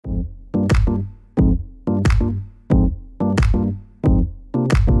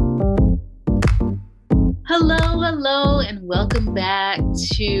Hello, and welcome back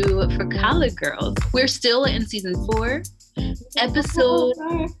to For College Girls. We're still in season 4, episode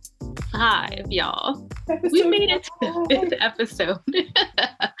 5, y'all. We made it to the 5th episode.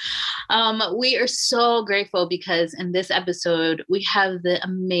 We are so grateful because in this episode, we have the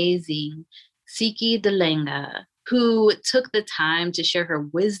amazing Siki Delenga, who took the time to share her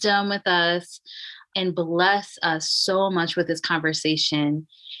wisdom with us and bless us so much with this conversation.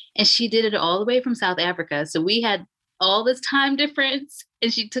 And she did it all the way from South Africa. So we had all this time difference,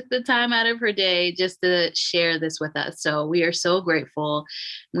 and she took the time out of her day just to share this with us. So we are so grateful.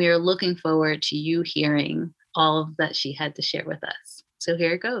 We are looking forward to you hearing all of that she had to share with us. So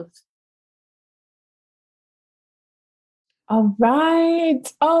here it goes. All right.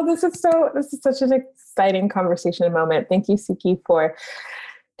 Oh, this is such an exciting conversation and moment. Thank you, Siki, for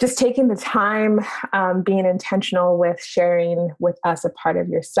just taking the time, being intentional with sharing with us a part of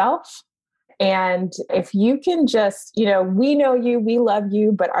yourself. And if you can just, we know you, we love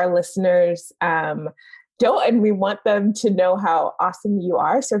you, but our listeners don't, and we want them to know how awesome you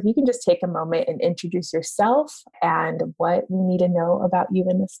are. So if you can just take a moment and introduce yourself and what we need to know about you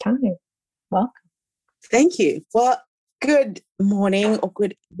in this time. Welcome. Thank you. Well, good morning or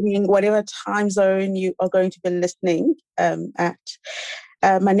good evening, whatever time zone you are going to be listening at.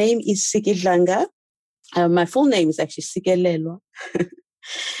 My name is Siki Delenga. My full name is actually Sikelelwa.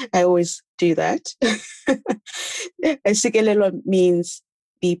 I always do that. Sikelelwa means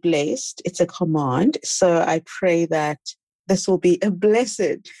be blessed. It's a command. So I pray that this will be a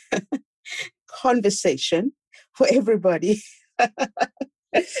blessed conversation for everybody.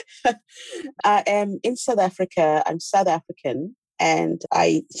 I am in South Africa. I'm South African, and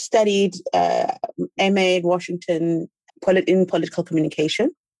I studied MA in Washington in political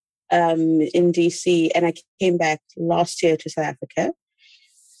communication in DC, and I came back last year to South Africa.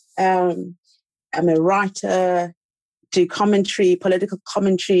 I'm a writer, do commentary, political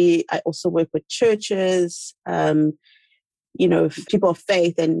commentary. I also work with churches, people of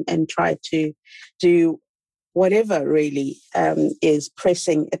faith, and try to do whatever really is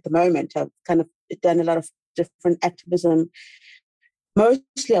pressing at the moment. I've kind of done a lot of different activism.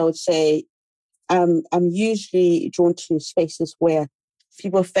 Mostly, I would say, I'm usually drawn to spaces where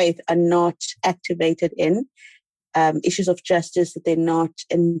people of faith are not activated in, issues of justice that they're not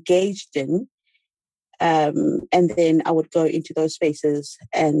engaged in. And then I would go into those spaces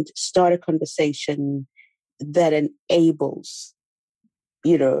and start a conversation that enables,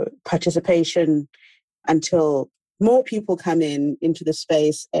 participation until more people come into the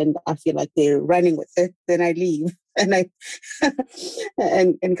space and I feel like they're running with it. Then I leave and I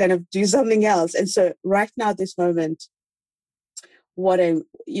and kind of do something else. And so right now, this moment,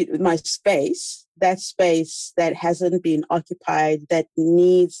 my space, that space that hasn't been occupied, that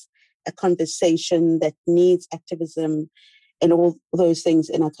needs a conversation, that needs activism and all those things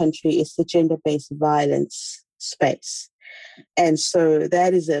in our country, is the gender-based violence space. And so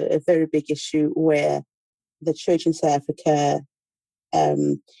that is a very big issue where the church in South Africa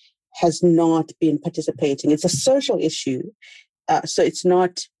has not been participating. It's a social issue. So it's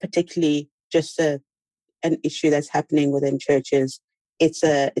not particularly just an issue that's happening within churches. It's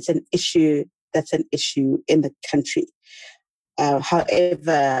an issue that's an issue in the country.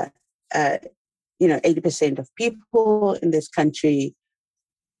 However, 80% of people in this country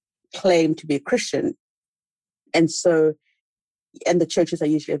claim to be Christian. And the churches are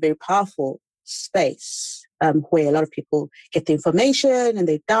usually a very powerful space where a lot of people get the information and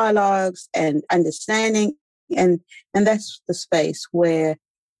their dialogues and understanding. And that's the space where,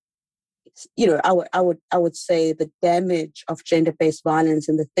 I would say the damage of gender-based violence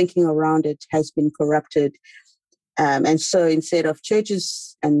and the thinking around it has been corrupted. And so instead of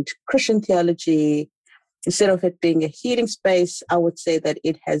churches and Christian theology, instead of it being a healing space, I would say that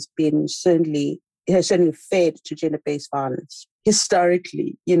it has certainly fed to gender-based violence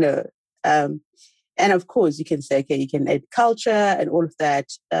historically, and of course you can say, okay, you can add culture and all of that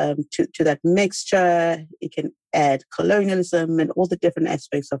to that mixture. You can add colonialism and all the different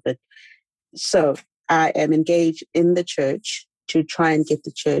aspects of it. So I am engaged in the church to try and get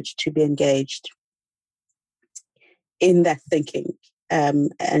the church to be engaged in that thinking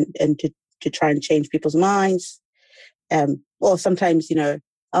and to try and change people's minds. Or sometimes,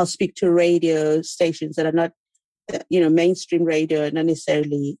 I'll speak to radio stations that are not, mainstream radio, not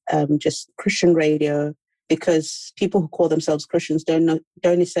necessarily just Christian radio, because people who call themselves Christians don't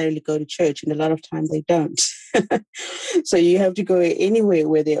necessarily go to church, and a lot of time they don't. So you have to go anywhere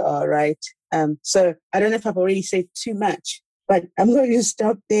where they are, right? So I don't know if I've already said too much, but I'm going to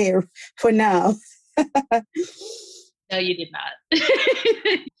stop there for now. No, you did not.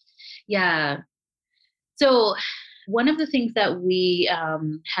 Yeah. So One of the things that we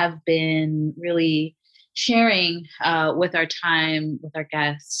have been really sharing with our time with our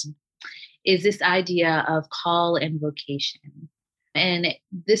guests is this idea of call and vocation. And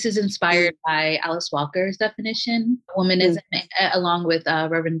this is inspired by Alice Walker's definition, womanism, along with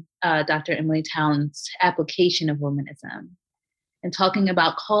Reverend Dr. Emily Towns' application of womanism, and talking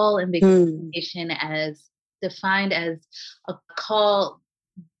about call and vocation as defined as a call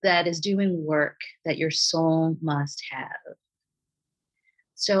that is doing work that your soul must have.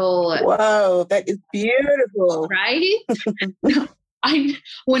 So, wow, that is beautiful, right?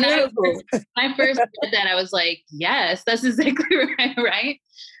 When I first read that, I was like, yes, that's exactly right, right?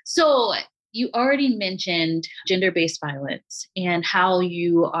 So you already mentioned gender-based violence and how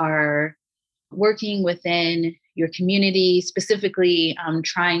you are working within your community, specifically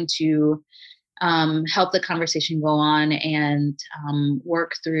trying to help the conversation go on and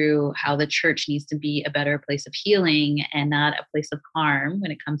work through how the church needs to be a better place of healing and not a place of harm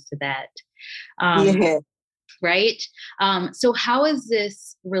when it comes to that. Right? So how is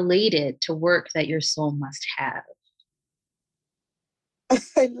this related to work that your soul must have?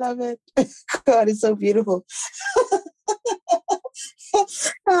 I love it. God, it's so beautiful.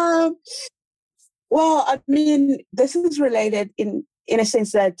 Well, I mean, this is related in a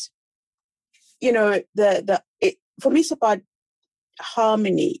sense that, you know, for me, it's about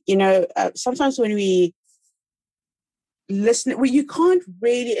harmony. You know, sometimes when we listen, you can't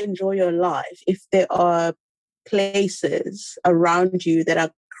really enjoy your life if there are places around you that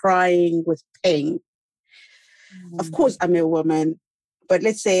are crying with pain. Of course, I'm a woman, but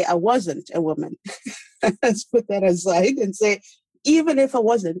let's say I wasn't a woman. Let's put that aside and say, even if I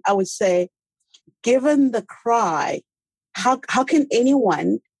wasn't, I would say, given the cry, how can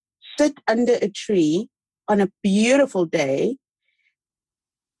anyone sit under a tree on a beautiful day,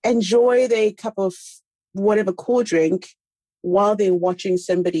 enjoy their cup of whatever cool drink while they're watching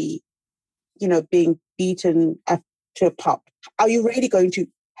somebody, you know, being beaten up to a pulp? Are you really going to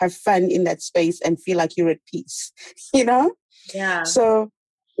have fun in that space and feel like you're at peace? You know? Yeah. So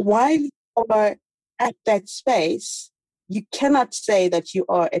while you are at that space, you cannot say that you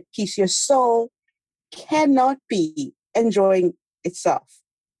are at peace. Your soul cannot be enjoying itself.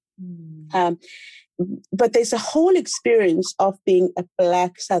 But there's a whole experience of being a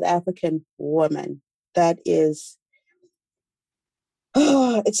Black South African woman that is,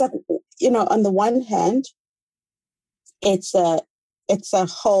 it's like, you know, on the one hand, it's a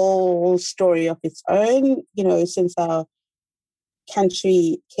whole story of its own. You know, since our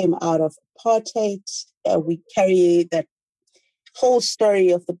country came out of apartheid, we carry that whole story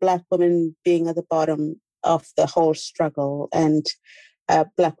of the Black woman being at the bottom of the whole struggle, and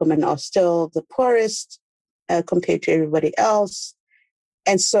Black women are still the poorest compared to everybody else.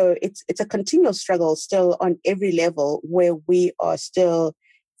 And so it's a continual struggle still on every level, where we are still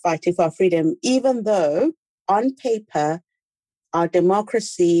fighting for our freedom, even though on paper our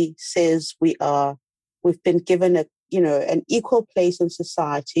democracy says we've been given an equal place in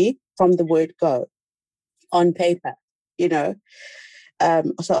society from the word go, on paper, you know.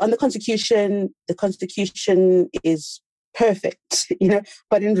 So on the Constitution is perfect, you know,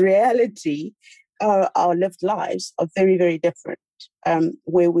 but in reality, our lived lives are very, very different,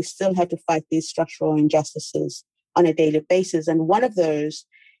 where we still have to fight these structural injustices on a daily basis. And one of those,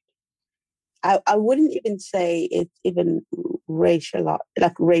 I wouldn't even say it's even racially,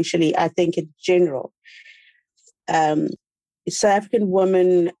 I think in general, South African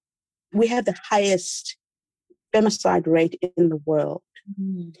women, we have the highest femicide rate in the world,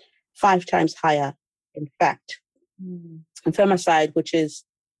 5 times higher, in fact. And femicide, which is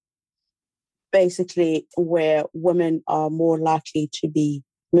basically where women are more likely to be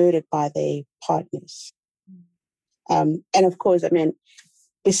murdered by their partners. And of course, I mean,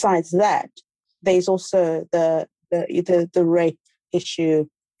 besides that, there's also the rape issue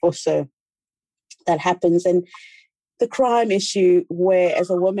also that happens, and the crime issue, where as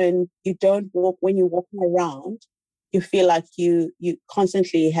a woman, you don't walk, when you're walking around, you feel like you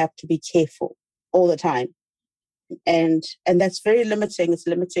constantly have to be careful all the time. And that's very limiting. It's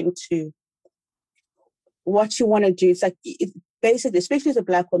limiting to what you want to do. It's like, basically, especially as a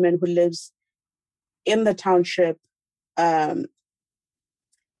Black woman who lives in the township,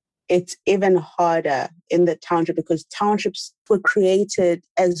 it's even harder in the township, because townships were created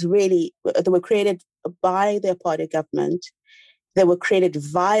they were created by the apartheid government. They were created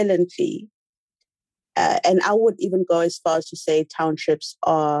violently. And I would even go as far as to say townships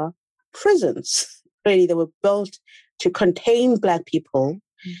are prisons. Really, they were built to contain Black people.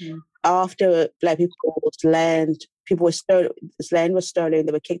 After Black people's land, this land was stolen,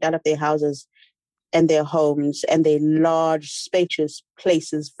 they were kicked out of their houses. and their homes and their large, spacious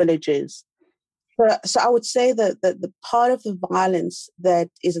places, villages. So I would say that the part of the violence that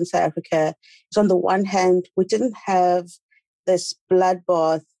is in South Africa is, on the one hand, we didn't have this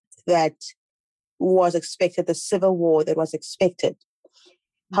bloodbath that was expected, the civil war that was expected.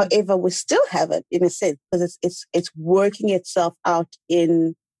 However, we still have it in a sense, because it's working itself out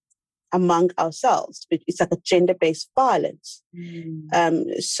in among ourselves. It's like a gender-based violence.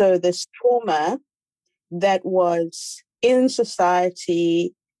 So this trauma that was in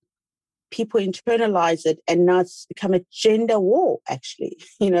society, people internalize it, and now it's become a gender war, actually,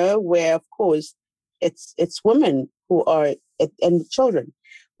 where, of course, it's women who are, and children,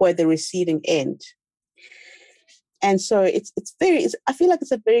 who are the receiving end. And so I feel like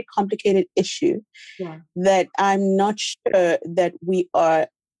it's a very complicated issue that I'm not sure that we are,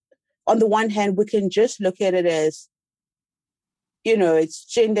 on the one hand, we can just look at it as, it's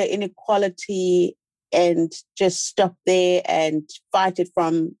gender inequality and just stop there and fight it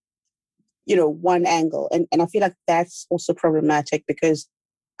from, one angle. And I feel like that's also problematic, because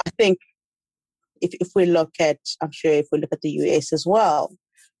I think if we look at, I'm sure if we look at the US as well,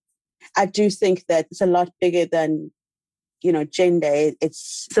 I do think that it's a lot bigger than, gender.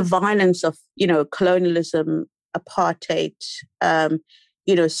 It's the violence of, colonialism, apartheid,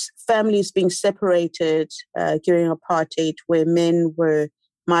 families being separated during apartheid, where men were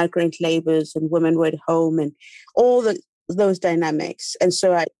migrant laborers and women were at home, and all those dynamics. And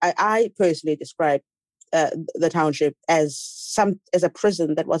so I personally describe the township as a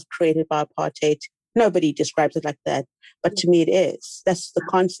prison that was created by apartheid. Nobody describes it like that, but to me it is. That's the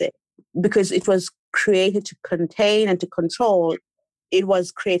concept, because it was created to contain and to control. It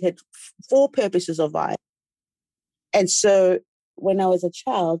was created for purposes of violence. And so when I was a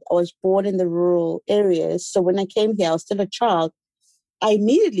child, I was born in the rural areas. So when I came here, I was still a child. I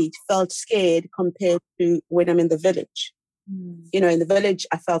immediately felt scared compared to when I'm in the village. In the village,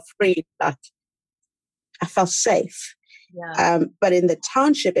 I felt free, like I felt safe. But in the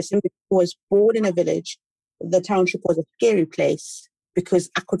township, as somebody who was born in a village, the township was a scary place, because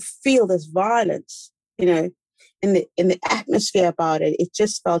I could feel this violence, in the atmosphere about it. It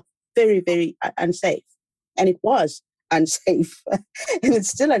just felt very, very unsafe. And it was unsafe, and it's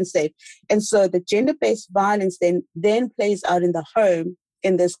still unsafe. And so the gender-based violence then plays out in the home,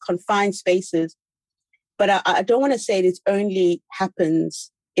 in these confined spaces. But I don't want to say it only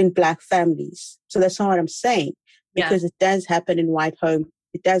happens in Black families. So that's not what I'm saying, because it does happen in white homes.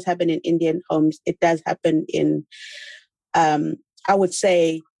 It does happen in Indian homes. It does happen in, I would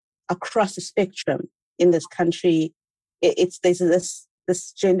say, across the spectrum in this country. There's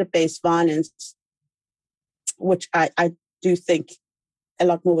this gender-based violence, which I do think a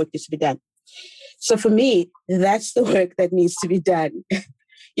lot more work needs to be done. So for me, that's the work that needs to be done.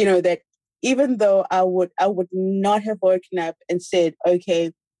 That even though I would not have woken up and said,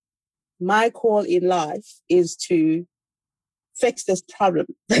 okay, my call in life is to fix this problem.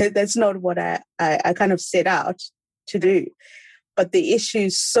 That's not what I kind of set out to do. But the issue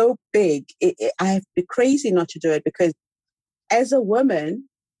is so big, I have to be crazy not to do it, because as a woman,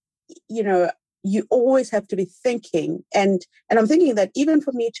 you always have to be thinking. And I'm thinking that even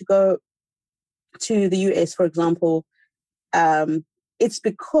for me to go to the US, for example, it's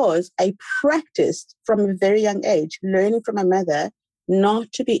because I practiced from a very young age, learning from my mother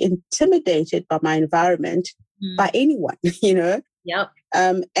not to be intimidated by my environment, by anyone,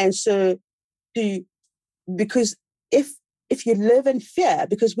 and so because if you live in fear,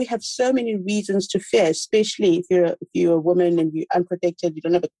 because we have so many reasons to fear, especially if you're a woman and you're unprotected, you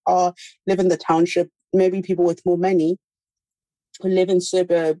don't have a car, live in the township, maybe people with more money who live in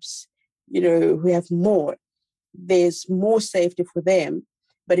suburbs, who have more, there's more safety for them.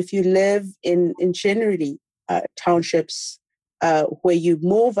 But if you live in generally townships where you're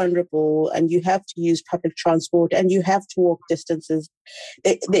more vulnerable and you have to use public transport and you have to walk distances,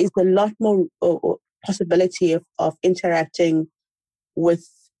 there is a lot more possibility of interacting with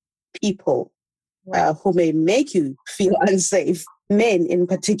people who may make you feel unsafe, men in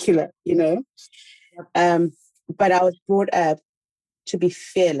particular, But I was brought up to be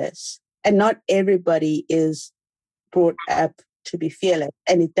fearless, and not everybody is brought up to be fearless.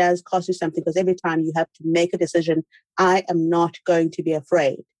 And it does cost you something, because every time you have to make a decision, I am not going to be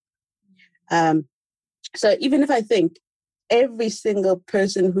afraid. So even if I think every single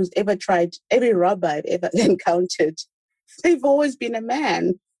person who's ever tried, every robber I've ever encountered, they've always been a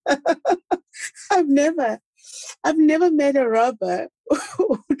man. I've never met a robber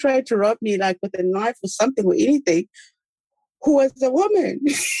who tried to rob me like with a knife or something or anything who was a woman,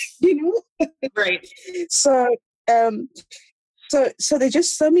 Right. So So there's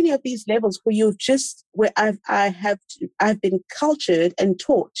just so many of these levels where I've been cultured and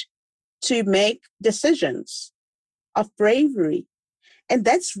taught to make decisions of bravery. And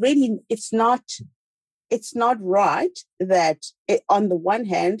that's really, it's not right that on the one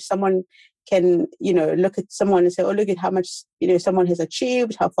hand, someone can, look at someone and say, oh, look at how much, someone has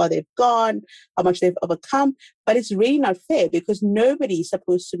achieved, how far they've gone, how much they've overcome. But it's really not fair, because nobody's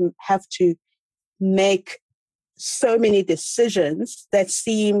supposed to have to make so many decisions that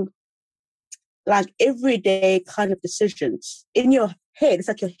seem like everyday kind of decisions in your head. It's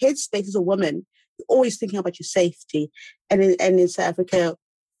like your headspace as a woman, you're always thinking about your safety. And in South Africa,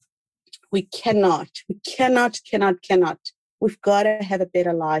 we cannot. We've got to have a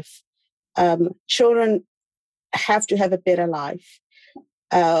better life. Children have to have a better life.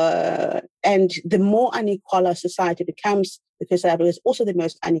 And the more unequal our society becomes, because South Africa is also the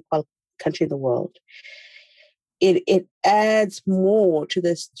most unequal country in the world, it adds more to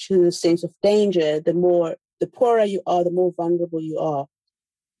the sense of danger. The poorer you are, the more vulnerable you are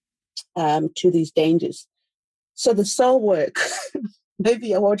to these dangers. So the soul work,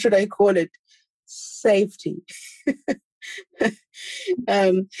 maybe what should I call it? Safety.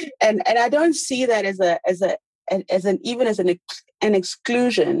 And I don't see that as an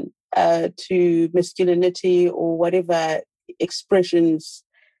exclusion to masculinity or whatever expressions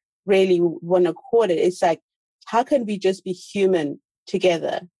really want to call it. It's like, how can we just be human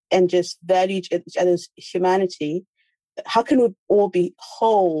together and just value each other's humanity? How can we all be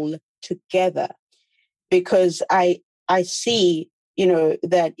whole together? Because I see,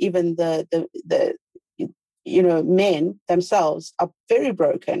 that even the men themselves are very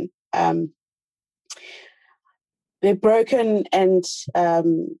broken. They're broken, and I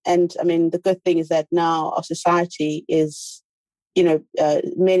mean, the good thing is that now our society is, men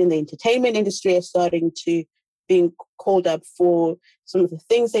in the entertainment industry are starting to being called up for some of the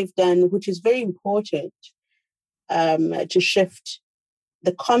things they've done, which is very important to shift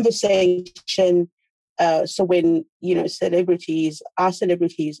the conversation. So when, our celebrities are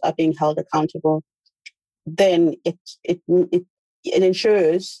being held accountable, then it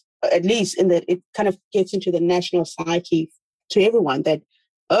ensures, at least in that, it kind of gets into the national psyche to everyone that,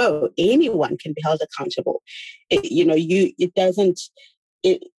 oh, anyone can be held accountable. You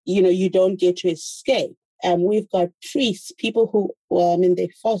don't get to escape. We've got priests, people who, they're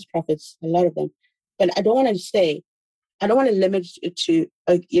false prophets, a lot of them. But I don't want to limit it to,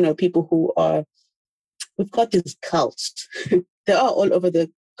 people who are, we've got these cults. They are all over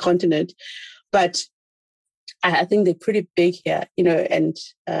the continent, but I think they're pretty big here, and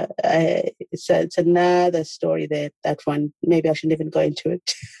it's another story there, that one. Maybe I shouldn't even go into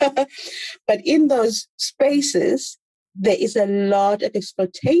it. But in those spaces, there is a lot of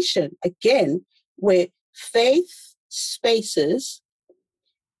exploitation, again, where faith spaces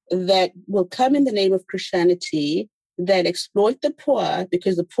that will come in the name of Christianity that exploit the poor,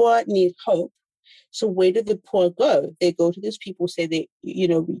 because the poor need hope. So where do the poor go? They go to these people, say these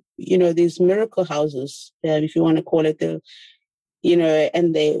miracle houses, if you want to call it, and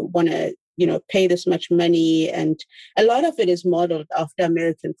they want to, pay this much money. And a lot of it is modeled after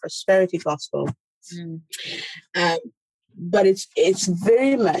American prosperity gospel. But it's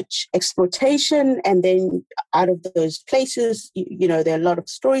very much exploitation. And then out of those places, there are a lot of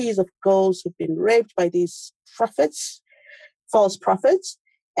stories of girls who've been raped by these prophets, false prophets.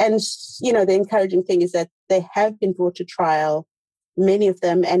 And, the encouraging thing is that they have been brought to trial, many of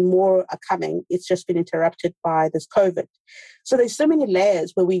them, and more are coming. It's just been interrupted by this COVID. So there's so many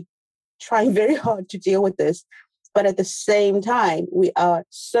layers where we're trying very hard to deal with this. But at the same time, we are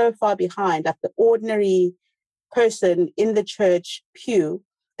so far behind. Like the ordinary person in the church pew,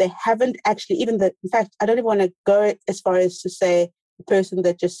 they haven't actually, in fact, I don't even want to go as far as to say the person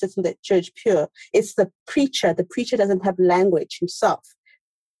that just sits in the church pew. It's the preacher. The preacher doesn't have language himself.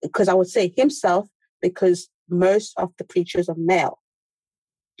 Because I would say himself, because most of the preachers are male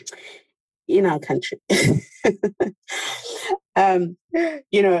in our country. And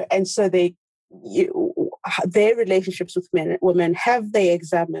so their relationships with women, have they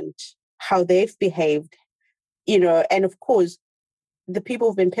examined how they've behaved? And of course, the people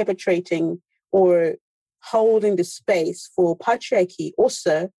who've been perpetrating or holding the space for patriarchy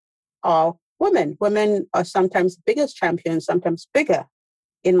also are women. Women are sometimes the biggest champions, sometimes bigger,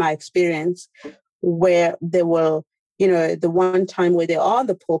 in my experience, where they will, the one time where they are on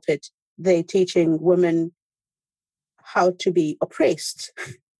the pulpit, they're teaching women how to be oppressed,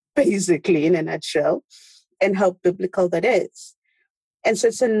 basically, in a nutshell, and how biblical that is. And so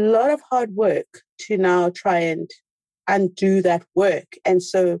it's a lot of hard work to now try and undo that work. And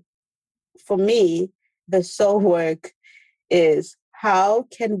so for me, the soul work is how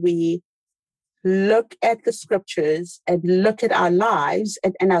can we look at the scriptures and look at our lives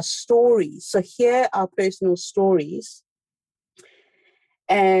and our stories. So here are personal stories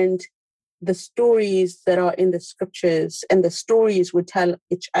and the stories that are in the scriptures, and the stories would tell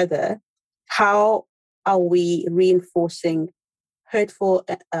each other. How are we reinforcing hurtful,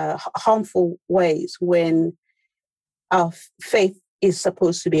 harmful ways when our faith is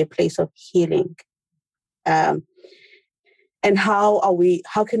supposed to be a place of healing? And how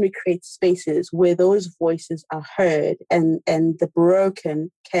can we create spaces where those voices are heard, and the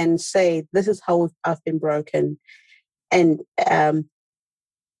broken can say, this is how I've been broken. And, and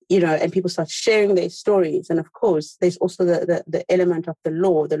people start sharing their stories. And of course, there's also the element of the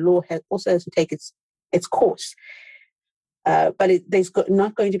law. The law also has to take its course. But there's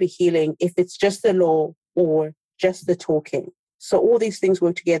not going to be healing if it's just the law or just the talking. So all these things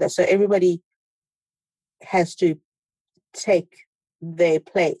work together. So everybody has to take their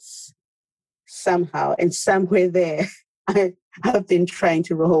place somehow, and somewhere there I've been trying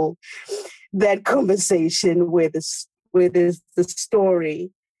to roll that conversation where there's the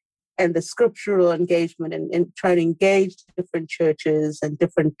story and the scriptural engagement, and try to engage different churches and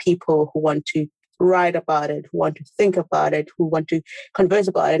different people who want to write about it, who want to think about it, who want to converse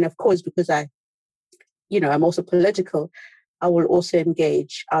about it. And of course, because I'm also political, I will also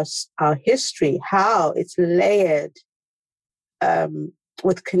engage our history, how it's layered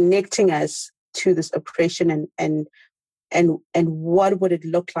with connecting us to this oppression, and what would it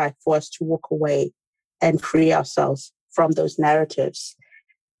look like for us to walk away and free ourselves from those narratives.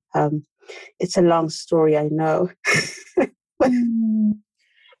 It's a long story, I know. but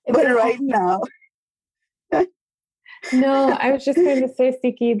right now. No, I was just going to say,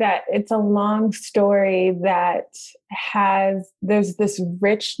 Siki, that it's a long story that there's this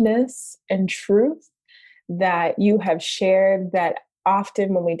richness and truth that you have shared, that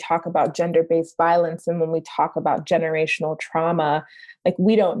often when we talk about gender-based violence and when we talk about generational trauma, like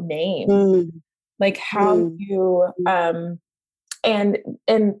we don't name, like how you, and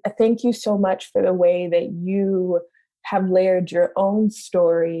thank you so much for the way that you have layered your own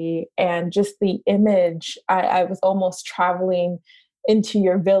story, and just the image. I was almost traveling into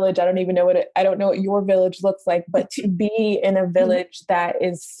your village. I don't know what your village looks like, but to be in a village that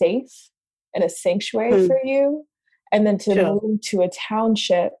is safe and a sanctuary for you, and then to move to a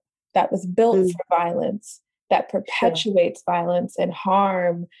township that was built for violence, that perpetuates violence and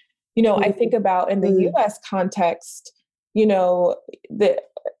harm. I think about in the US context,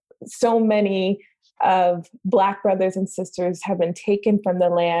 so many of Black brothers and sisters have been taken from the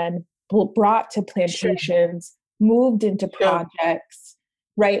land, brought to plantations, moved into projects,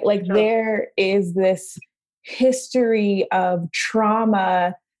 right? Like there is this history of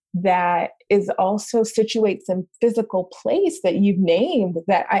trauma that is also situates in physical place that you've named,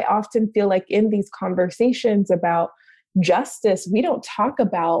 that I often feel like in these conversations about justice, we don't talk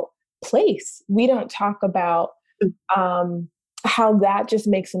about place. We don't talk about how that just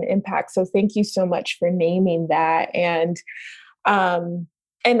makes an impact. So thank you so much for naming that. And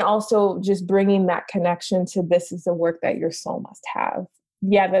also just bringing that connection to this is the work that your soul must have.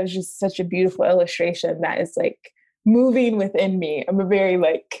 Yeah, that was just such a beautiful illustration that is like moving within me. I'm a very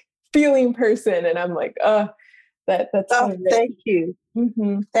like feeling person, and I'm like, that's so thank you.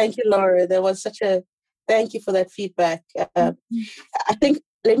 Mm-hmm. Thank you, Laura. There was thank you for that feedback. I think,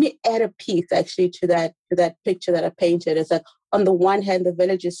 let me add a piece actually to that picture that I painted. Is that on the one hand, the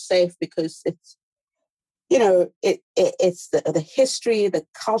village is safe because it's, it's the history, the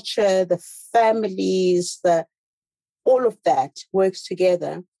culture, the families, all of that works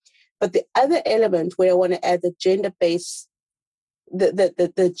together. But the other element where I want to add the gender-based,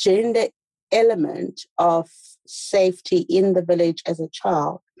 the gender element of safety in the village as a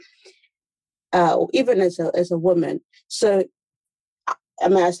child, or even as a woman. So, I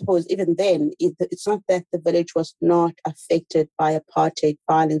mean, I suppose even then, it's not that the village was not affected by apartheid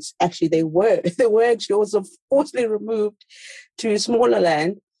violence. Actually, they were. They were actually also forcibly removed to smaller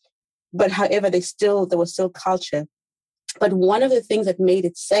land. But however, there was still culture. But one of the things that made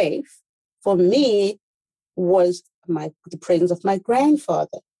it safe for me was the presence of my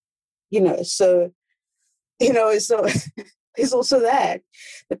grandfather. So there's also that,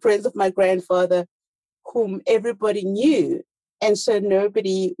 the presence of my grandfather, whom everybody knew. And so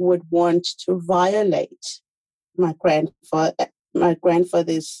nobody would want to violate my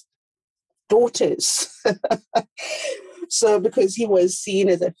grandfather's daughters. So because he was seen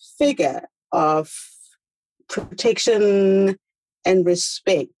as a figure of protection and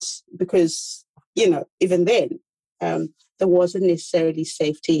respect, because, even then, there wasn't necessarily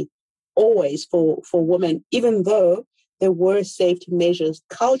safety always for women, even though there were safety measures.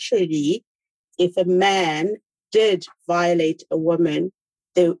 Culturally, if a man did violate a woman,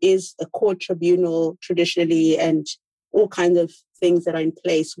 there is a court tribunal traditionally and all kinds of things that are in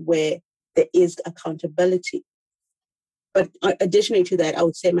place where there is accountability. But additionally to that, I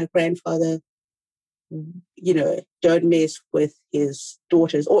would say my grandfather, don't mess with his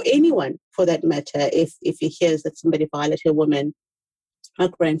daughters or anyone for that matter. If he hears that somebody violated a woman, my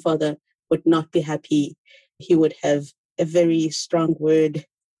grandfather would not be happy. He would have a very strong word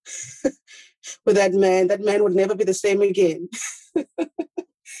with that man. That man would never be the same again.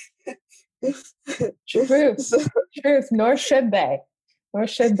 Truth. Nor should they.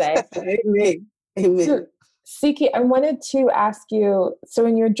 Amen. Amen. Siki, I wanted to ask you, so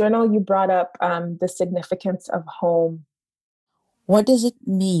in your journal, you brought up the significance of home. What does it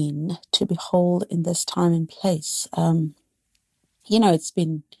mean to be whole in this time and place? It's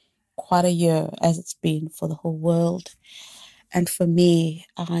been quite a year, as it's been for the whole world. And for me,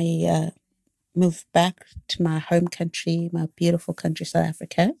 I moved back to my home country, my beautiful country, South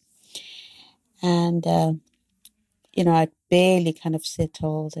Africa. And, I'd barely kind of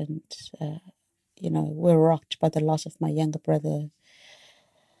settled and, we're rocked by the loss of my younger brother's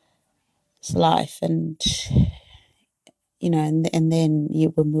life. And, and then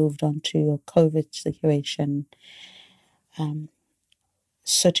you were moved on to your COVID situation.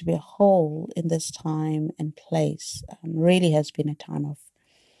 So to be whole in this time and place really has been a time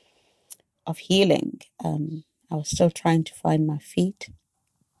of healing. I was still trying to find my feet,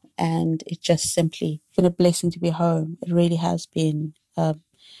 and it just simply been a blessing to be home. It really has been.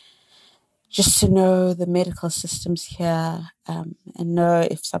 Just to know the medical systems here, and know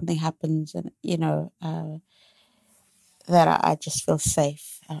if something happens, and that I just feel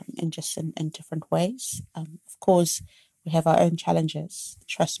safe in different ways. Of course, we have our own challenges.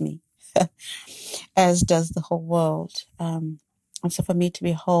 Trust me, as does the whole world. And so, for me to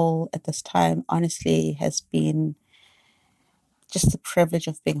be whole at this time, honestly, has been just the privilege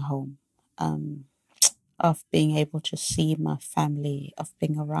of being home. Of being able to see my family, of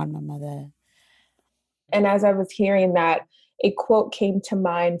being around my mother. And as I was hearing that, a quote came to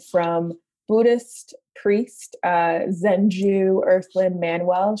mind from Buddhist priest Zenju Earthlyn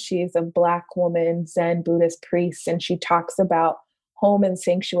Manuel. She's a Black woman, Zen Buddhist priest, and she talks about home and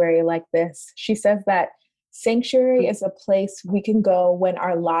sanctuary like this. She says that sanctuary is a place we can go when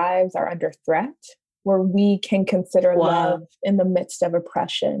our lives are under threat, where we can consider love in the midst of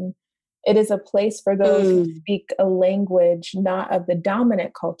oppression. It is a place for those who speak a language not of the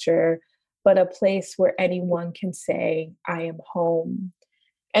dominant culture, but a place where anyone can say, I am home.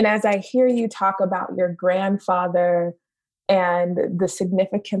 And as I hear you talk about your grandfather and the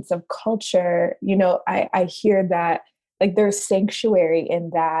significance of culture, I hear that like there's sanctuary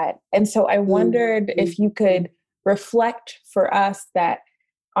in that. And so I wondered if you could reflect for us that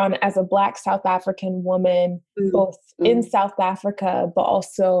as a Black South African woman, both in South Africa, but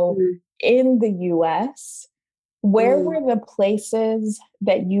also in the US, where were the places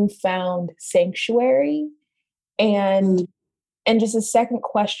that you found sanctuary? And just a second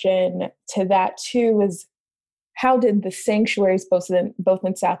question to that too is, how did the sanctuaries both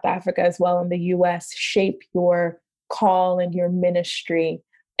in South Africa as well in the US shape your call and your ministry?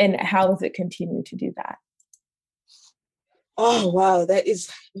 And how does it continue to do that? Oh, wow, that is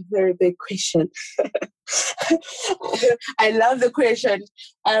a very big question. I love the question.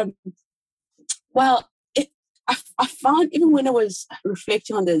 I found, even when I was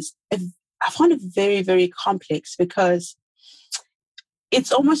reflecting on this, I found it very, very complex, because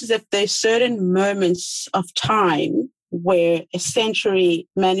it's almost as if there's certain moments of time where a sanctuary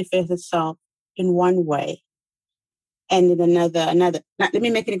manifests itself in one way and in another. Now, let me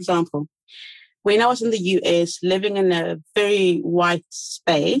make an example. When I was in the US, living in a very white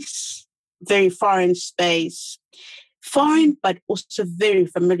space, very foreign space, foreign but also very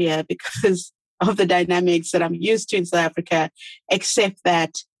familiar because of the dynamics that I'm used to in South Africa, except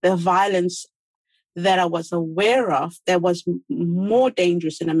that the violence that I was aware of that was more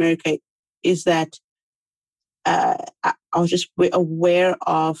dangerous in America is that I was just aware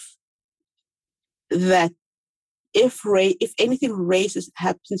of that if anything racist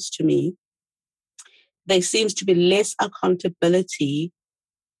happens to me, there seems to be less accountability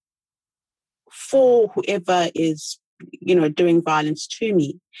for whoever is, doing violence to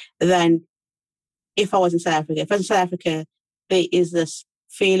me than if I was in South Africa. If I was in South Africa, there is this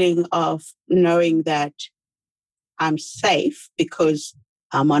feeling of knowing that I'm safe because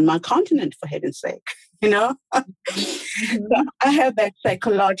I'm on my continent, for heaven's sake, So I have that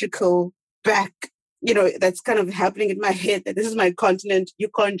psychological back, that's kind of happening in my head, that this is my continent. You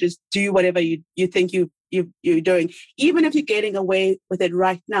can't just do whatever you think you you're doing. Even if you're getting away with it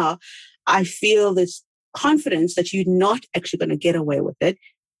right now, I feel this confidence that you're not actually going to get away with it,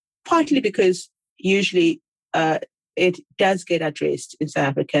 partly because usually it does get addressed in South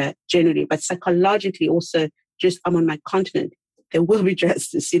Africa generally, but psychologically also, just I'm on my continent, there will be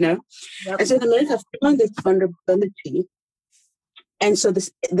justice, Yep. And so in America, I found this vulnerability. And so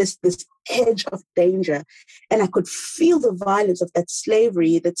this edge of danger, and I could feel the violence of that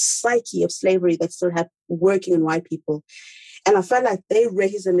slavery, that psyche of slavery that still had working on white people. And I felt like their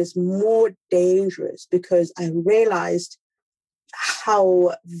racism is more dangerous because I realized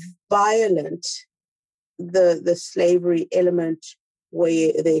how violent the slavery element,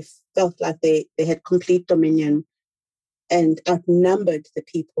 where they felt like they had complete dominion and outnumbered the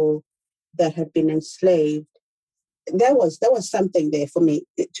people that had been enslaved. There was something there for me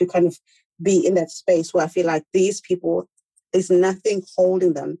to kind of be in that space where I feel like these people, there's nothing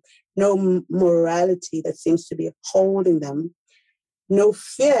holding them, no morality that seems to be holding them, no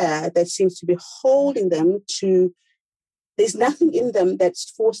fear that seems to be holding them to, there's nothing in them that's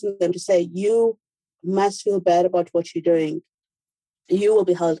forcing them to say, you must feel bad about what you're doing. You will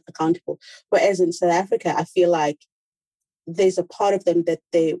be held accountable. Whereas in South Africa, I feel like there's a part of them that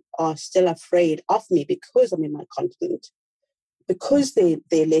they are still afraid of me because I'm in my continent, because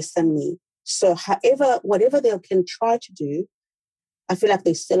they're less than me. So whatever they can try to do, I feel like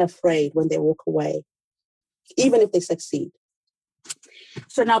they're still afraid when they walk away, even if they succeed.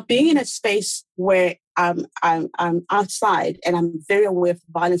 So now being in a space where I'm outside and I'm very aware of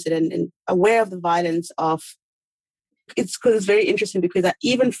the violence and aware of the violence of, it's very interesting because I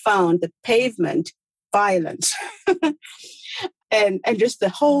even found the pavement violent. And just the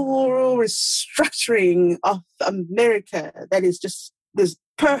whole restructuring of America, that is just this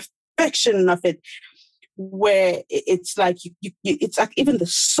perfection of it, where it's like it's like even the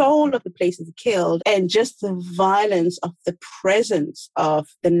soul of the place is killed, and just the violence of the presence of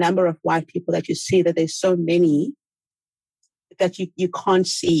the number of white people that you see, that there's so many that you can't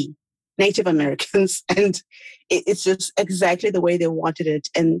see Native Americans, and it's just exactly the way they wanted it,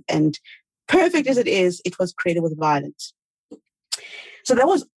 and perfect as it is, it was created with violence. So that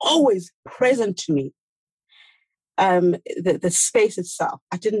was always present to me. The space itself.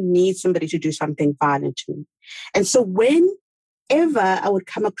 I didn't need somebody to do something violent to me. And so whenever I would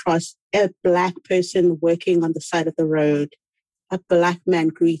come across a Black person working on the side of the road, a Black man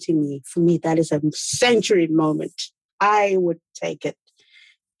greeting me, for me, that is a sanctuary moment. I would take it,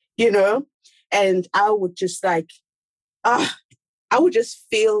 and I would just I would just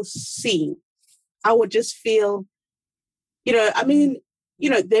feel seen. I would just feel,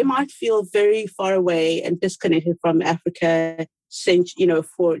 they might feel very far away and disconnected from Africa,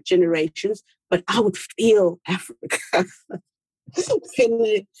 for generations, but I would feel Africa.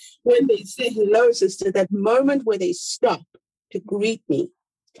 when they say hello, sister, that moment where they stop to greet me,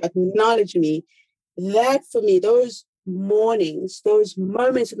 to acknowledge me, that for me, those mornings, those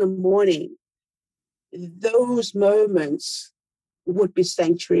moments in the morning, those moments would be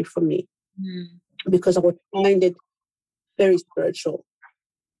sanctuary for me, because I would find it very spiritual.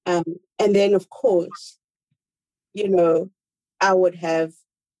 And then, of course, I would have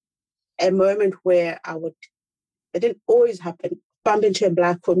a moment where it didn't always happen, bump into a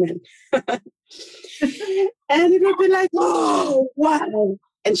Black woman. And it would be like, oh, wow.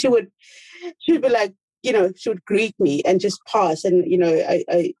 And she would be like, she would greet me and just pass. And,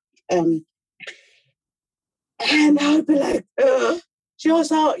 and I would be like, ugh. She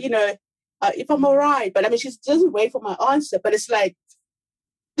also, if I'm all right. But I mean, she doesn't wait for my answer, but it's like,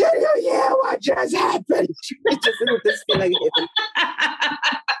 do you hear what just happened? It just feel like heaven.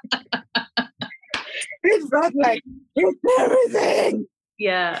 It felt like it's everything.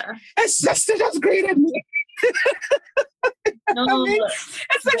 Yeah. A sister just greeted me. No, I mean,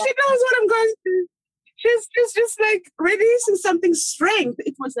 it's like she knows what I'm going through. She's just like releasing something strength.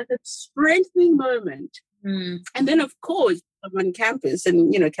 It was like a strengthening moment. And then, of course, I'm on campus,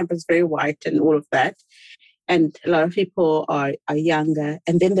 and campus is very white and all of that. And a lot of people are younger.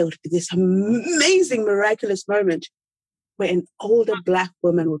 And then there would be this amazing, miraculous moment where an older Black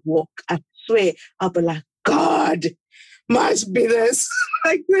woman would walk. I swear, I'll be like, God, must be this,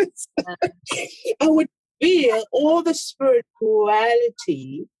 like this. I would feel all the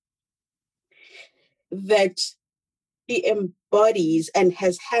spirituality that he embodies and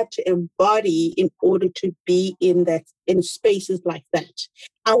has had to embody in order to be in spaces like that.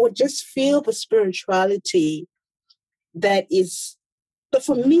 I would just feel the spirituality that is, but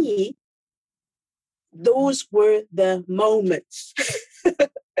for me, those were the moments,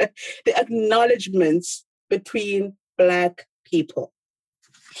 the acknowledgements between Black people.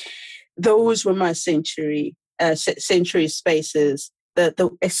 those were my sensory spaces.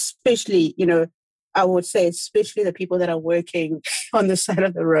 The especially, I would say especially the people that are working on the side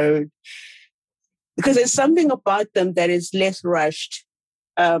of the road, because there's something about them that is less rushed,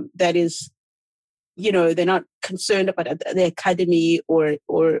 that is, they're not concerned about the academy or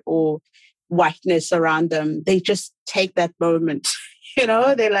whiteness around them. They just take that moment.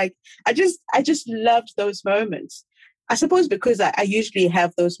 They're like, I just loved those moments. I suppose because I usually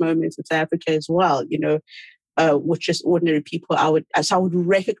have those moments in South Africa as well, with just ordinary people. I would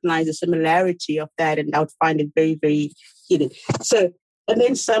recognize the similarity of that, and I would find it very, very healing. So, and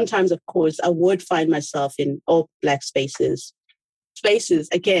then sometimes, of course, I would find myself in all Black spaces.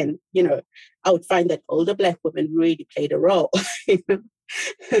 Again, I would find that older Black women really played a role.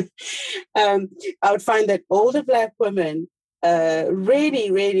 I would find that older Black women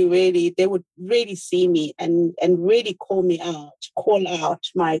really, really, really, they would really see me and really call out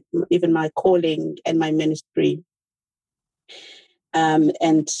my calling and my ministry. And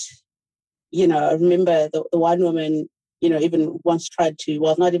I remember the one woman, even once tried to,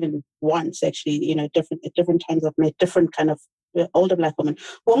 well, not even once actually, different times I've met different kind of older Black women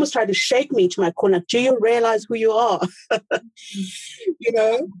who almost tried to shake me to my core. Like, do you realize who you are?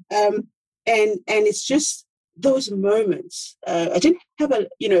 And it's just those moments. I didn't have a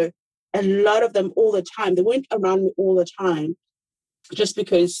lot of them all the time. They weren't around me all the time, just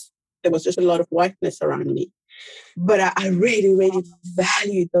because there was just a lot of whiteness around me. But I really, really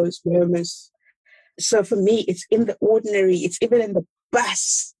valued those moments. So for me, it's in the ordinary. It's even in the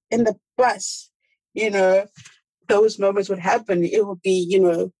bus. Those moments would happen. It would be,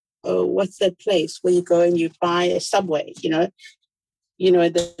 what's that place where you go and you buy a Subway,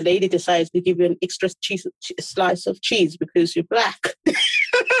 the lady decides to give you an extra slice of cheese because you're Black.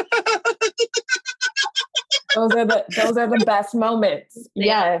 Those are the best moments.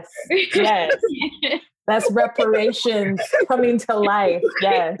 Yes. Yes. That's reparations coming to life.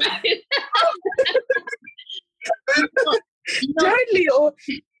 Yes. Totally. Or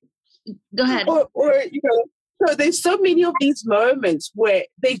go ahead. Or so there's so many of these moments where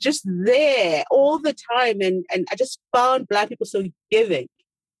they're just there all the time. And I just found Black people so giving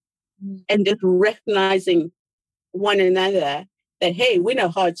and just recognizing one another that, hey, we're in a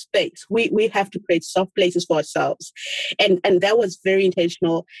hard space. We have to create soft places for ourselves. And that was very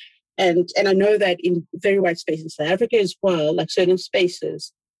intentional. And I know that in very white spaces in South Africa as well, like certain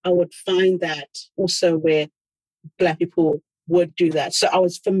spaces, I would find that also where Black people would do that. So I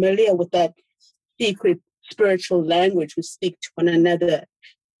was familiar with that secret spiritual language we speak to one another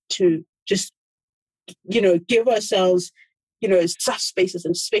to just, give ourselves, soft spaces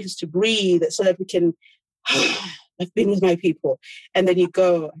and spaces to breathe so that we can, I've been with my people. And then you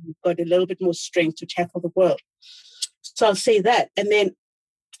go, and you've got a little bit more strength to tackle the world. So I'll say that. And then,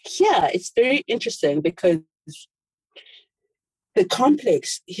 yeah, it's very interesting because the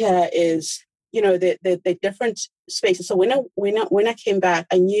complex here is, the different spaces. So when I came back,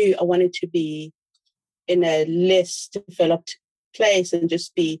 I knew I wanted to be in a less developed place and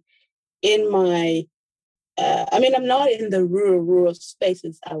just be in my, I'm not in the rural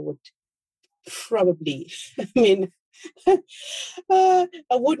spaces. I would probably, I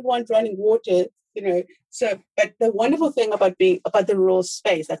would want running water, So, but the wonderful thing about the rural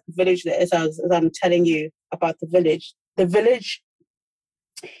space, like the village, as I'm telling you about the village,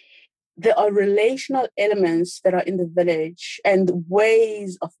 there are relational elements that are in the village and the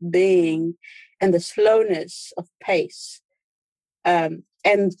ways of being and the slowness of pace, and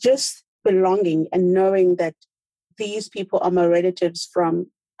just belonging and knowing that these people are my relatives from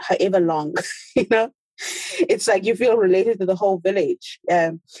however long, It's like you feel related to the whole village,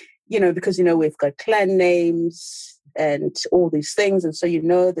 because, we've got clan names and all these things. And so,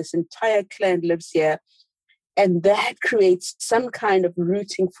 this entire clan lives here. And that creates some kind of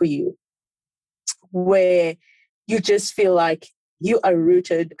rooting for you where you just feel like you are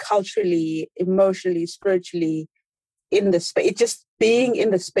rooted culturally, emotionally, spiritually in the space. It just being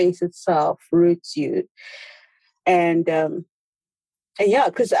in the space itself roots you. And yeah,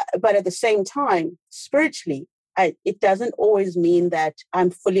 but at the same time, spiritually, it doesn't always mean that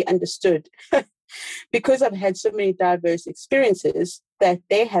I'm fully understood because I've had so many diverse experiences that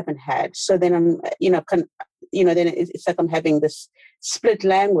they haven't had. So then I'm, then it's like I'm having this split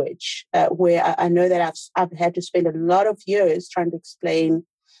language where I know that I've had to spend a lot of years trying to explain,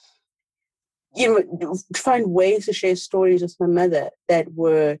 find ways to share stories with my mother that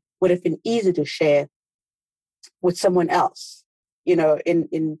would have been easy to share with someone else,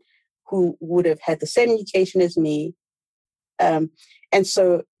 in who would have had the same education as me. And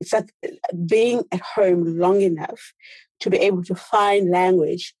so it's like being at home long enough to be able to find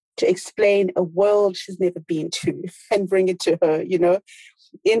language to explain a world she's never been to and bring it to her,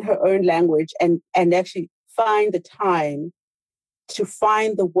 in her own language, and actually find the time to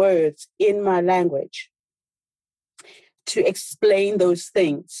find the words in my language to explain those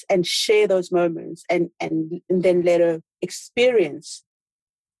things and share those moments, and then let her experience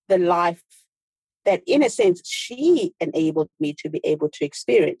the life that, in a sense, she enabled me to be able to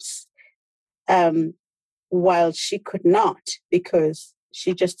experience, while she could not, because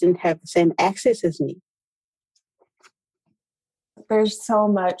she just didn't have the same access as me. There's so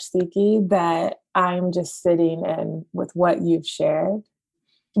much, Siki, that I'm just sitting in with what you've shared.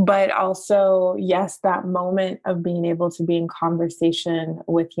 But also, yes, that moment of being able to be in conversation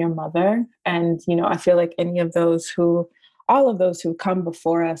with your mother. And, I feel like all of those who come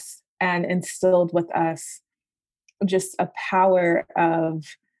before us and instilled with us just a power of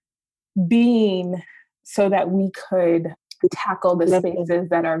being so that we could tackle the spaces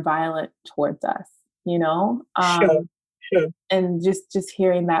that are violent towards us, Sure. And just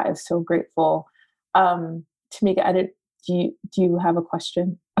hearing that is so grateful. Tamika, do you have a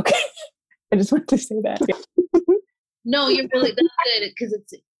question? Okay. I just want to say that. No, you're really, that's good, because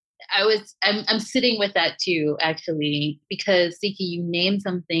I'm sitting with that too, actually, because Siki, you named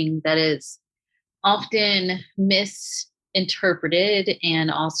something that is often misinterpreted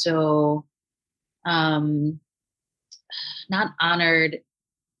and also not honored,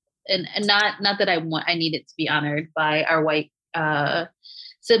 and not that I need it to be honored by our white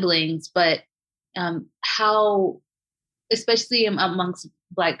siblings, but how, especially amongst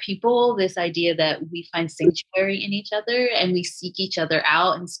Black people, this idea that we find sanctuary in each other and we seek each other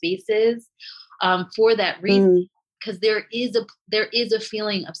out in spaces for that reason, because there is a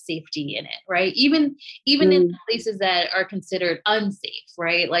feeling of safety in it, right? Even in places that are considered unsafe,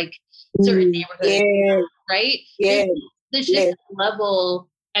 right? Like certain neighborhoods, right? Yeah. There's just a level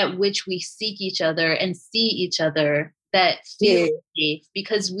at which we seek each other and see each other that feels safe,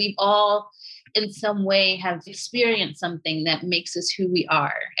 because we've all in some way have experienced something that makes us who we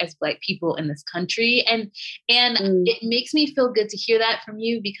are as Black people in this country. And it makes me feel good to hear that from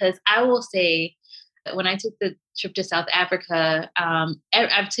you, because I will say that when I took the trip to South Africa,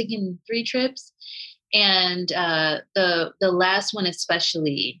 I've taken 3 trips, and the last one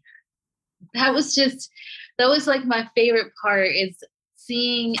especially, that was like my favorite part, is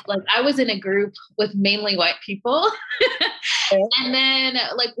seeing, like, I was in a group with mainly white people and then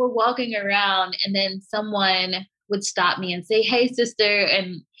like we're walking around, and then someone would stop me and say, "Hey, sister,"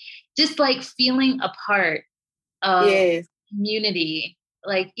 and just like feeling a part of community,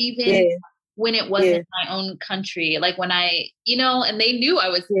 like even when it wasn't my own country, like when I, and they knew I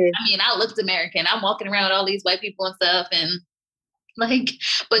was, I mean, I looked American. I'm walking around with all these white people and stuff, and like,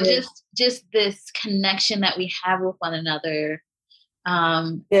 but just this connection that we have with one another.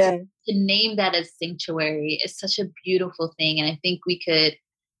 To name that as sanctuary is such a beautiful thing. And I think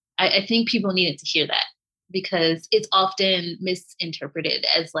I think people needed to hear that, because it's often misinterpreted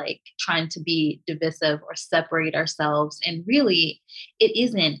as like trying to be divisive or separate ourselves. And really it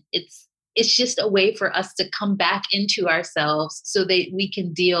isn't. It's just a way for us to come back into ourselves so that we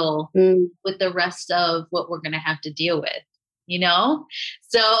can deal with the rest of what we're going to have to deal with.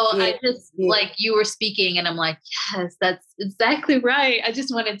 So I just, like, you were speaking and I'm like, yes, that's exactly right. I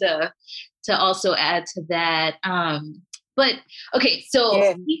just wanted to also add to that. But okay,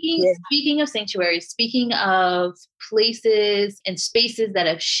 so speaking of sanctuaries, speaking of places and spaces that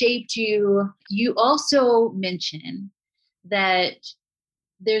have shaped you, you also mentioned that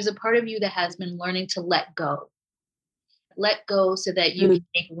there's a part of you that has been learning to let go so that you can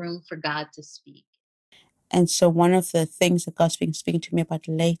make room for God to speak. And so one of the things that God's been speaking to me about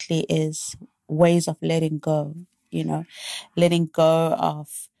lately is ways of letting go, letting go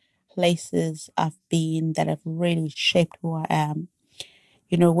of places I've been that have really shaped who I am,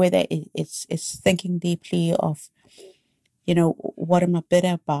 whether it's thinking deeply of, what am I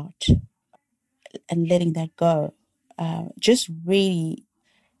bitter about, and letting that go. Just really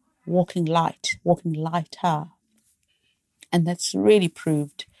walking lighter. And that's really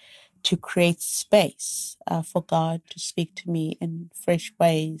proved to create space for God to speak to me in fresh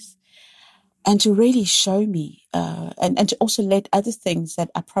ways, and to really show me, and to also let other things that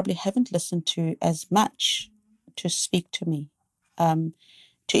I probably haven't listened to as much to speak to me,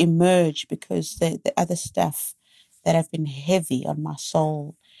 to emerge, because the other stuff that have been heavy on my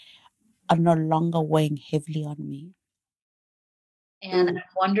soul are no longer weighing heavily on me. And I'm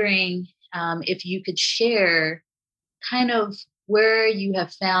wondering if you could share kind of where you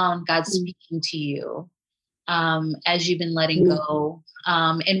have found God speaking to you as you've been letting go,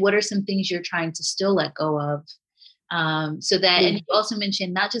 and what are some things you're trying to still let go of So that, and you also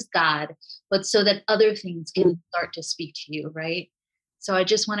mentioned not just God, but so that other things can start to speak to you, right? So I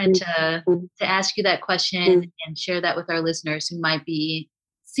just wanted to ask you that question and share that with our listeners who might be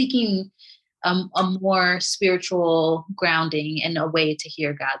seeking a more spiritual grounding and a way to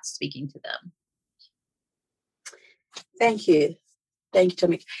hear God speaking to them. Thank you. Thank you,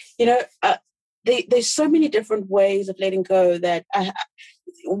 Tommy. You know, there's so many different ways of letting go that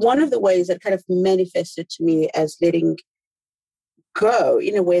one of the ways that kind of manifested to me as letting go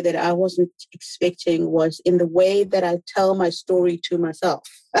in a way that I wasn't expecting was in the way that I tell my story to myself,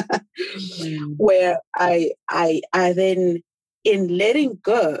 where I then, in letting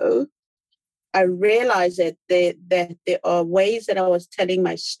go, I realized that there are ways that I was telling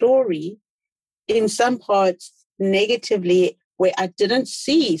my story in some parts negatively, where I didn't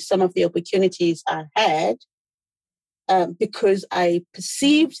see some of the opportunities I had because I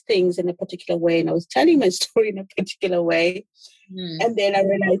perceived things in a particular way and I was telling my story in a particular way. And then I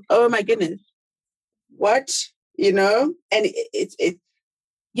realized, oh my goodness, what? You know? And it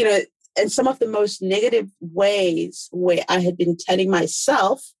you know, and some of the most negative ways where I had been telling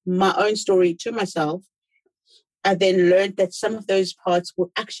myself my own story to myself, I then learned that some of those parts were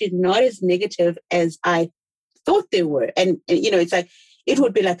actually not as negative as I thought they were. And you know, it's like, it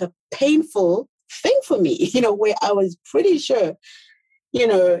would be like a painful thing for me, you know, where I was pretty sure, you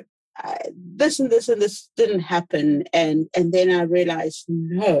know, this and this and this didn't happen. And then I realized,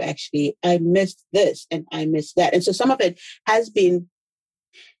 no, actually, I missed this and I missed that. And so some of it has been,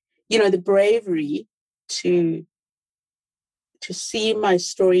 you know, the bravery to see my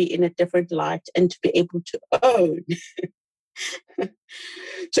story in a different light and to be able to own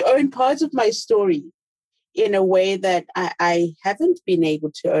to own parts of my story in a way that I haven't been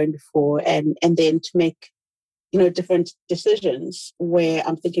able to own before, and then to make, you know, different decisions where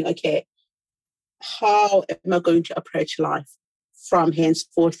I'm thinking, okay, how am I going to approach life from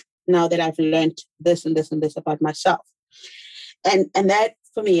henceforth now that I've learned this and this and this about myself? And that,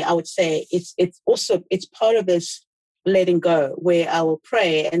 for me, I would say it's part of this letting go, where I will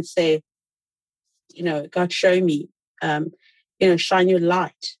pray and say, you know, God, show me, you know, shine your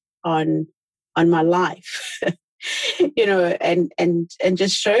light on my life, you know, and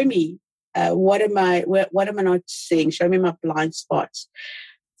just show me what am I not seeing? Show me my blind spots.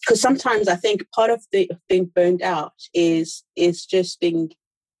 Because sometimes I think part of being burned out is just being,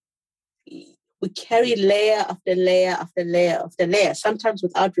 we carry layer after layer after layer after layer, sometimes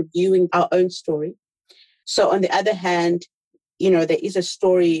without reviewing our own story. So on the other hand, you know, there is a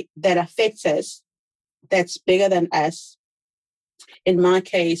story that affects us that's bigger than us. In my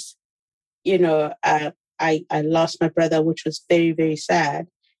case, you know, I lost my brother, which was very, very sad.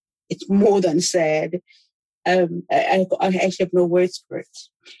 It's more than sad. I actually have no words for it.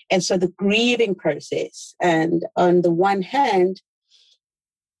 And so the grieving process, and on the one hand,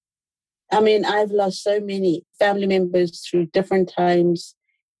 I mean, I've lost so many family members through different times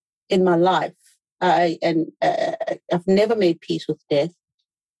in my life. I've never made peace with death.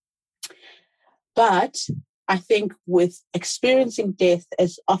 But I think with experiencing death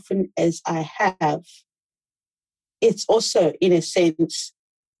as often as I have, it's also, in a sense,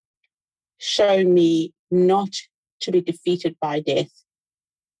 shown me not to be defeated by death.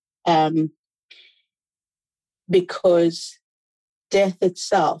 Because death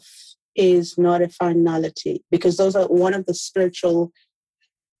itself is not a finality, because those are one of the spiritual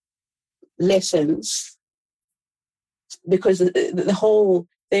lessons. Because the whole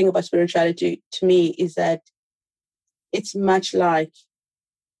thing about spirituality to me is that it's much like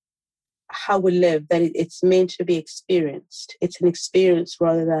how we live, that it's meant to be experienced. It's an experience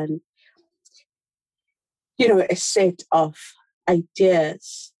rather than, you know, a set of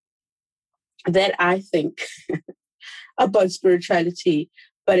ideas that I think about spirituality,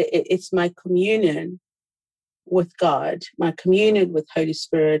 but it's my communion with God, my communion with Holy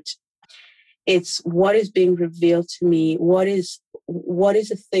Spirit. It's what is being revealed to me. What is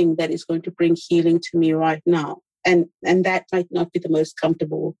a thing that is going to bring healing to me right now? And that might not be the most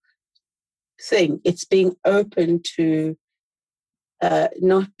comfortable thing. It's being open to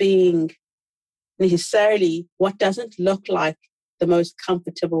not being necessarily what doesn't look like the most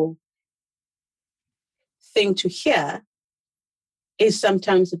comfortable thing to hear is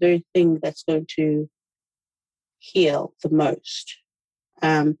sometimes the very thing that's going to heal the most.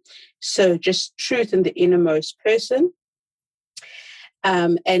 So just truth in the innermost person.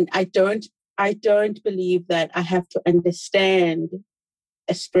 And I don't believe that I have to understand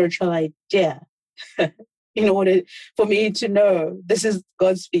a spiritual idea in order for me to know this is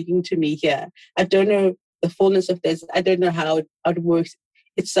God speaking to me here. I don't know the fullness of this. I don't know how it works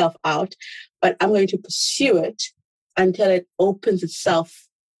itself out, but I'm going to pursue it until it opens itself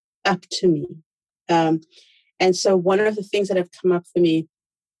up to me. And so one of the things that have come up for me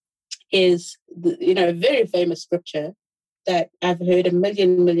is, a very famous scripture that I've heard a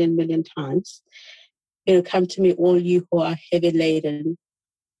million times. Come to me, all you who are heavy laden,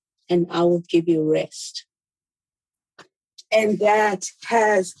 and I will give you rest. And that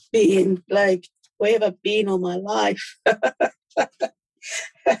has been like where I've been all my life.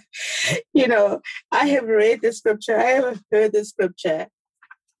 I have read the scripture, I have heard the scripture,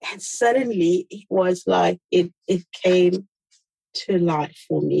 and suddenly it was like it came to life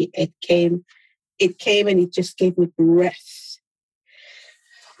for me. It came and it just gave me breath.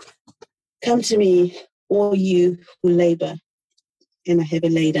 Come to me, all you who labor and are heavy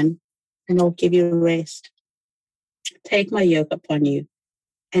laden, and I'll give you rest. Take my yoke upon you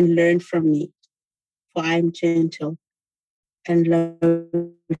and learn from me, for I am gentle and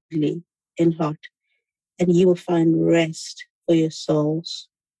lowly in heart, and you will find rest for your souls.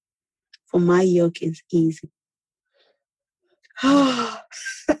 For my yoke is easy.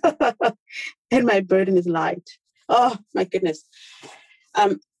 And my burden is light. Oh, my goodness.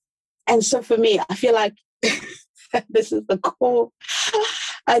 And so for me, I feel like this is the core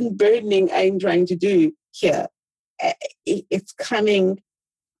unburdening I'm trying to do here. It's coming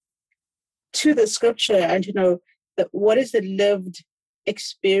to the scripture and to know that what is the lived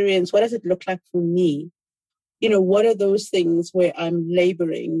experience? What does it look like for me? What are those things where I'm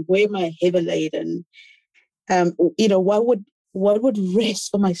laboring? Where am I heavy laden? What would rest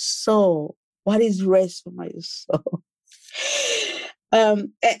for my soul? What is rest for my soul?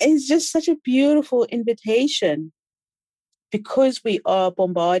 It's just such a beautiful invitation, because we are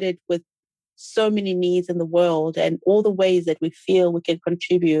bombarded with so many needs in the world and all the ways that we feel we can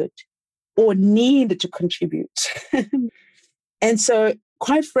contribute or need to contribute. And so,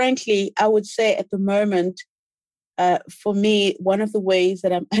 quite frankly, I would say at the moment, for me, one of the ways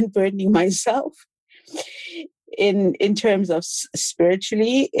that I'm unburdening myself in terms of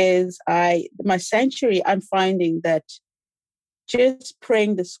spiritually is my sanctuary. I'm finding that just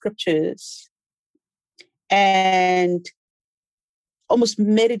praying the scriptures and almost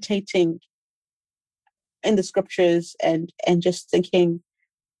meditating in the scriptures and just thinking,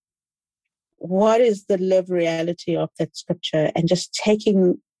 what is the lived reality of that scripture, and just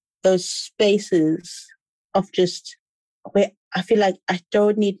taking those spaces of just where I feel like I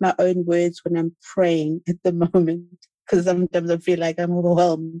don't need my own words when I'm praying at the moment, because sometimes I feel like I'm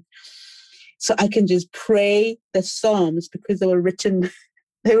overwhelmed. So I can just pray the Psalms because they were written,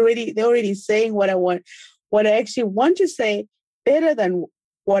 they're already saying what I want, what I actually want to say better than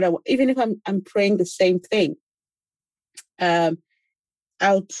what I want. Even if I'm praying the same thing, I'll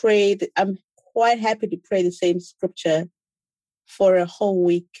pray. I'm quite happy to pray the same scripture for a whole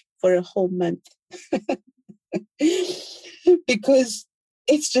week, for a whole month, because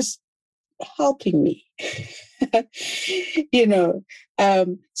it's just helping me.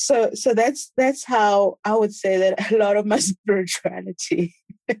 So that's how I would say that a lot of my spirituality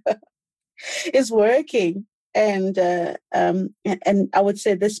is working. And I would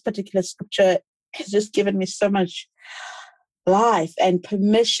say this particular scripture has just given me so much life and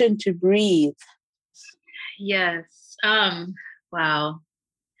permission to breathe. Yes. Wow.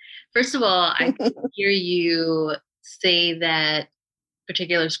 First of all, I hear you say that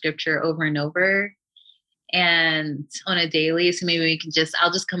particular scripture over and over and on a daily. So maybe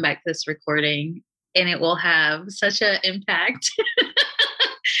I'll just come back to this recording and it will have such an impact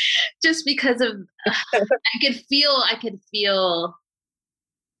just because of, I could feel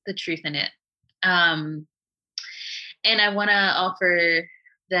the truth in it. And I want to offer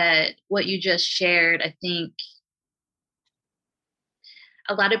that what you just shared, I think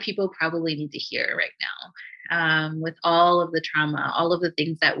a lot of people probably need to hear right now, with all of the trauma, all of the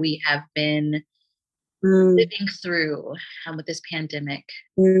things that we have been living through with this pandemic.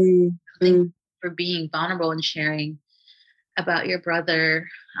 Thank you for being vulnerable and sharing about your brother.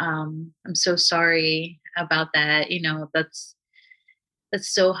 I'm so sorry about that.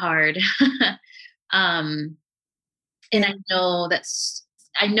 That's so hard. And I know that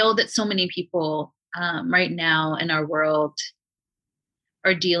so many people right now in our world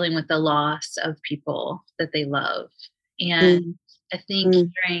are dealing with the loss of people that they love. And I think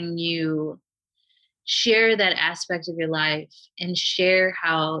hearing you share that aspect of your life and share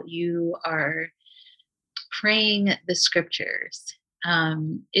how you are praying the scriptures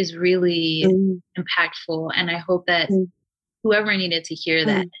is really impactful. And I hope that whoever needed to hear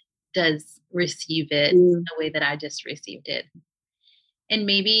that does receive it the way that I just received it. And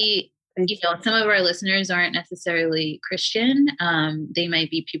maybe, some of our listeners aren't necessarily Christian. They might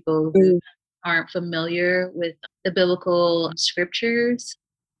be people who aren't familiar with the biblical scriptures,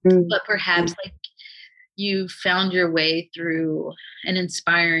 but perhaps like you found your way through an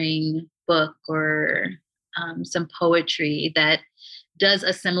inspiring book or some poetry that does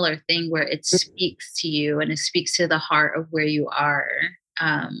a similar thing where it speaks to you and it speaks to the heart of where you are.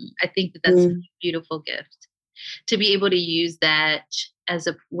 I think that that's a beautiful gift to be able to use that as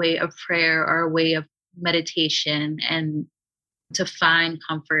a way of prayer or a way of meditation and to find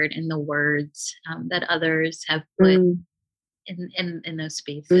comfort in the words that others have put in those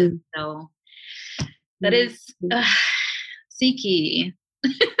spaces. So that is Siki.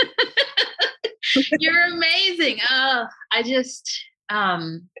 You're amazing. I just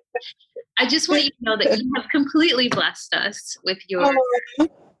want you to know that you have completely blessed us with your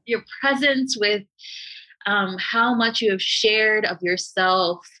presence, with how much you have shared of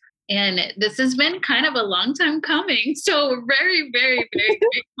yourself. And this has been kind of a long time coming. So we're very, very, very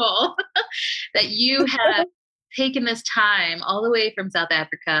grateful that you have taken this time all the way from South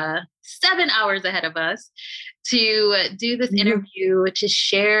Africa, 7 hours ahead of us, to do this interview, to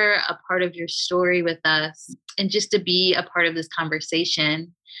share a part of your story with us, and just to be a part of this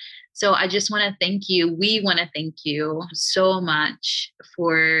conversation. So I just want to thank you. We want to thank you so much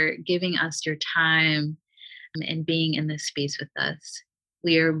for giving us your time and being in this space with us.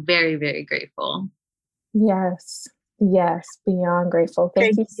 We are very, very grateful. Yes, beyond grateful.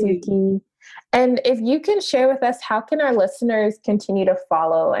 Thank you, Siki. And if you can share with us, how can our listeners continue to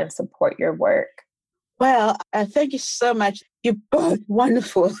follow and support your work? Well, thank you so much. You're both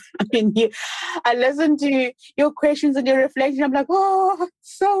wonderful. I mean, I listen to your questions and your reflection. I'm like, oh,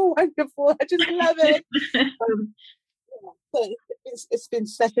 so wonderful. I just love it. It's been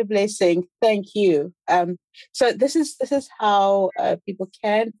such a blessing. Thank you. So this is how people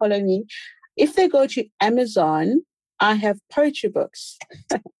can follow me. If they go to Amazon, I have poetry books.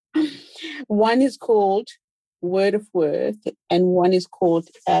 One is called Word of Worth, and one is called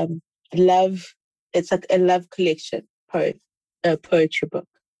Love. It's like a love collection poetry book.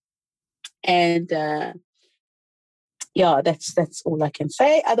 And that's all I can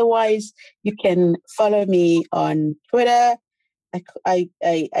say. Otherwise, you can follow me on Twitter. I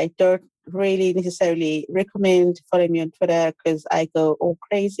don't really necessarily recommend following me on Twitter because I go all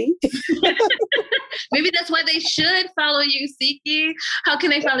crazy. Maybe that's why they should follow you, Siki. How can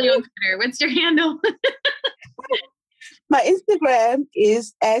they follow you on Twitter? What's your handle? My Instagram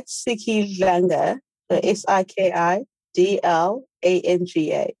is @Siki Dlanga, SIKIDLANGA.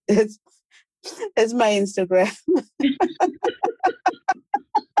 That's my Instagram.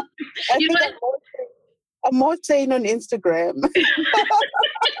 I'm more sane on Instagram.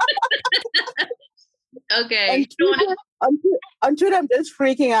 Okay. On Twitter, I'm just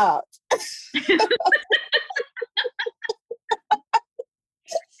freaking out.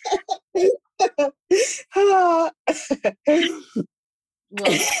 Well,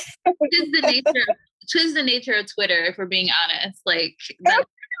 tis the nature of Twitter, if we're being honest. Like,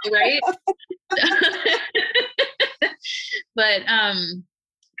 right? But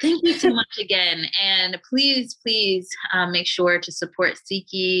thank you so much again, and please make sure to support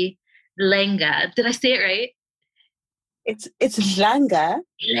Siki Dlanga. Did I say it right? It's Dlanga.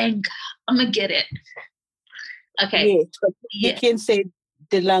 Dlanga. I'm gonna get it. Okay. Yes, but you can say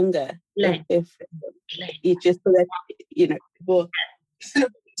Dlanga if you just so that people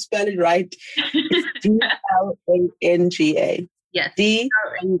spell it right. It's DLANGA. Yes.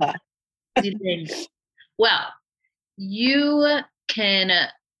 Dlanga. Well, you can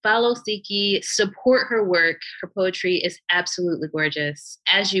follow Siki, support her work. Her poetry is absolutely gorgeous,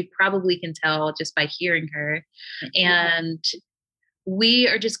 as you probably can tell just by hearing her. And we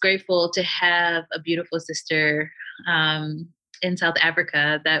are just grateful to have a beautiful sister in South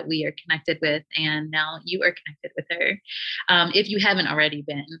Africa that we are connected with. And now you are connected with her. If you haven't already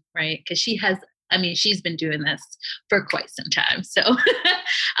been, right? Because she's been doing this for quite some time. So,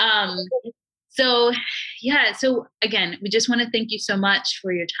 So again, we just want to thank you so much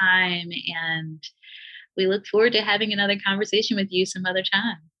for your time, and we look forward to having another conversation with you some other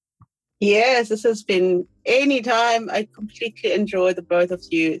time. Yes, this has been anytime. I completely enjoy the both of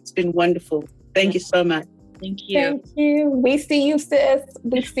you. It's been wonderful. Thank you so much. Thank you. Thank you. We see you, sis.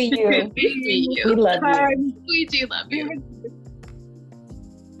 We see you. We see you. We love you. We do love you.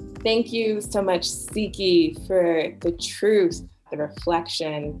 Thank you so much, Siki, for the truth, the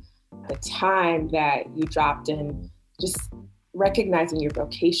reflection, the time that you dropped in, just recognizing your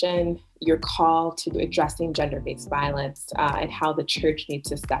vocation, your call to addressing gender-based violence, and how the church needs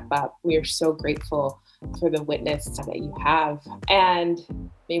to step up. We are so grateful for the witness that you have. And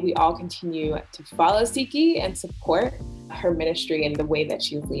may we all continue to follow Siki and support her ministry and the way that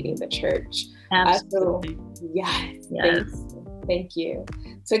she's leading the church. Absolutely. Yes. Thank you.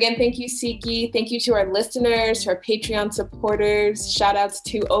 So again, thank you, Siki. Thank you to our listeners, to our Patreon supporters. Shout outs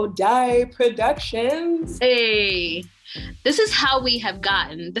to Odai Productions. Hey, this is how we have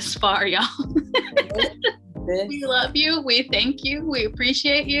gotten this far, y'all. We love you. We thank you. We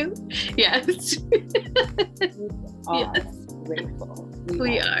appreciate you. Yes. We are grateful.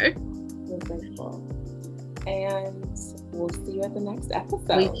 We are. We're grateful. And we'll see you at the next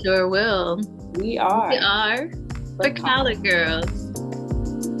episode. We sure will. We are. We are. The Collard Girls.